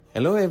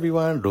Hello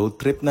everyone, road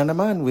trip na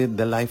naman with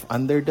the Life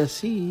Under the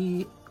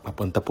Sea.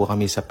 Papunta po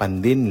kami sa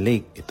Pandin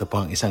Lake. Ito po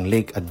ang isang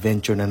lake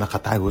adventure na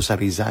nakatago sa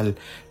Rizal,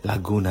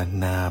 Laguna.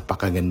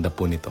 Napakaganda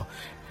po nito.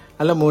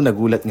 Alam mo,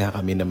 nagulat nga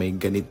kami na may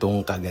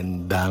ganitong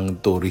kagandang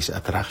tourist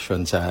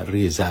attraction sa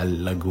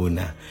Rizal,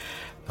 Laguna.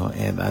 No,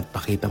 at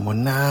pakita mo,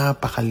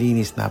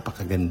 napakalinis,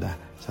 napakaganda.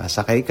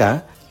 Sasakay ka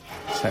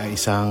sa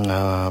isang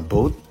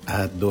boat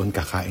at doon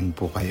kakain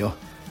po kayo.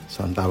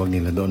 So, ang tawag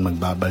nila doon,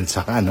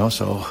 magbabalsa ka, no?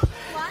 So,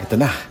 ito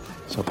na.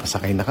 So,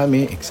 pasakay na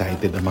kami.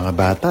 Excited ang mga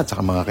bata at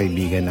saka mga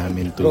kaibigan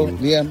namin to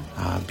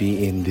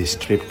be in this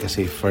trip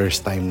kasi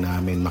first time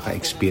namin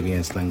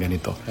maka-experience ng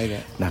ganito.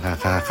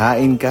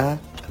 Nakakakain ka,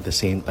 at the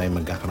same time,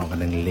 magkakaroon ka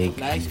ng lake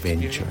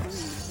adventure.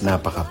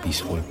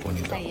 Napaka-peaceful po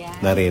nito.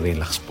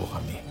 Nare-relax po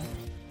kami.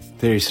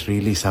 There is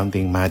really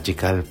something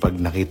magical pag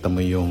nakita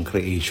mo yung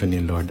creation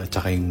ni Lord at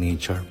saka yung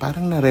nature.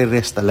 Parang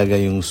nare-rest talaga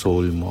yung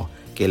soul mo.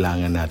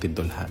 Kailangan natin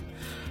ito lahat.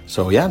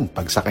 So yan,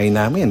 pagsakay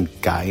namin,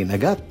 kain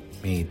agad.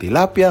 May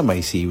tilapia,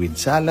 may seaweed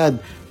salad,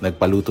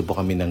 nagpaluto po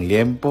kami ng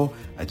liempo,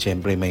 at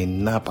syempre may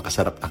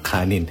napakasarap na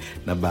kanin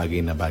na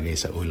bagay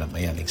sa ulam.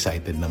 Ayan,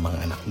 excited na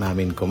mga anak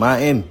namin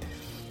kumain.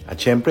 At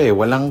syempre,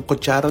 walang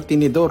kutsara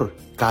tinidor.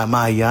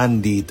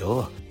 Kamayan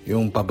dito.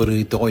 Yung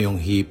paborito ko,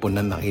 yung hipon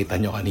na nakita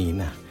nyo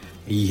kanina.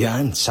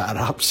 Yan,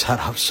 sarap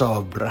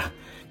sobra.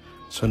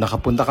 So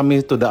nakapunta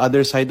kami to the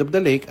other side of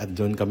the lake at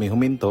doon kami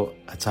huminto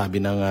at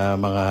sabi ng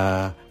mga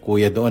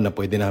kuya doon na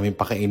pwede namin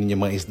pakainin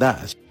yung mga isda.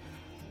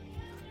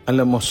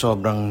 Alam mo,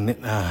 sobrang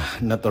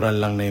natural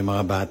lang na yung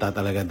mga bata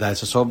talaga dahil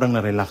sa sobrang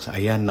na-relax.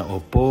 Ayan,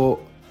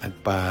 naupo at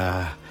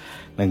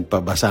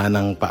nagpabasa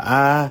ng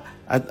paa.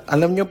 At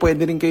alam nyo,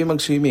 pwede rin kayo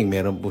mag-swimming.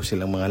 Meron po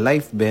silang mga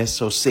life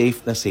vest, so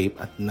safe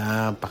at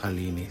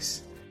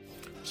napakalinis.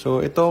 So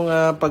itong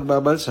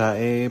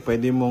pagbabalsa,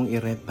 pwede mong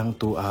i-rent ng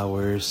 2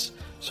 hours.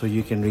 So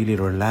you can really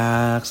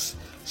relax,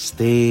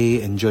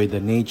 stay, enjoy the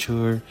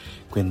nature,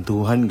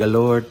 kwentuhan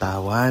galore,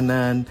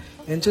 tawanan,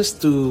 and just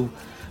to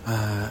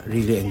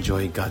really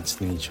enjoy God's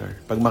nature.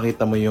 Pag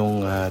makita mo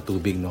yung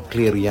tubig, no,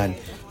 clear yan.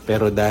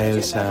 Pero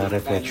dahil sa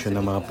reflection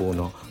ng mga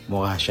puno,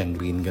 mukha siyang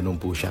green,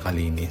 ganun po siya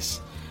kalinis.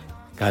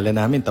 Kala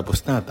namin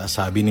tapos na.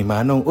 Sabi ni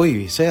Manong,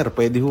 "Uy, sir,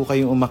 pwede ho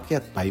kayong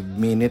umakyat.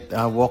 5-minute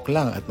walk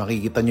lang at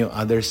makikita nyo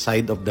other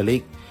side of the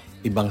lake."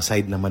 Ibang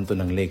side naman to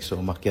ng lake. So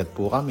umakyat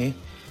po kami.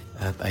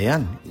 At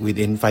ayan,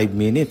 within 5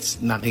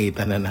 minutes,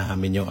 nakita na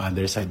namin yung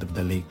other side of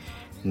the lake.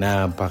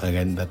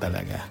 Napakaganda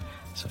talaga.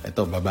 So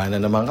ito, baba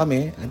na naman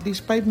kami. At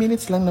least 5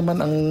 minutes lang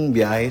naman ang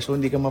biyahe, so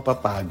hindi ka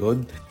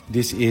mapapagod.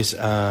 This is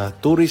a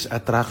tourist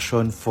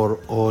attraction for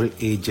all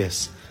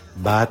ages.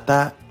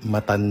 Bata,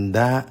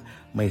 matanda,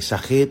 may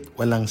sakit,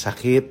 walang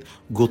sakit,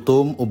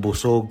 gutom o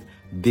busog.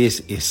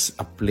 This is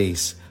a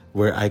place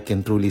where I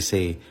can truly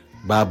say,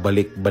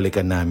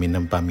 babalik-balikan namin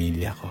ng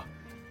pamilya ko.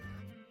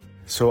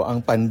 So,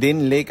 ang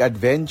Pandin Lake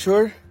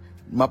Adventure,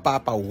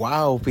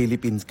 mapapa-wow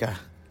Philippines ka.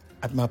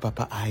 At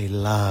mapapa-I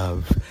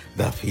love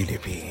the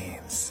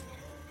Philippines.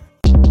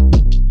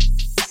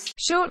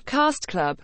 Shortcast Club.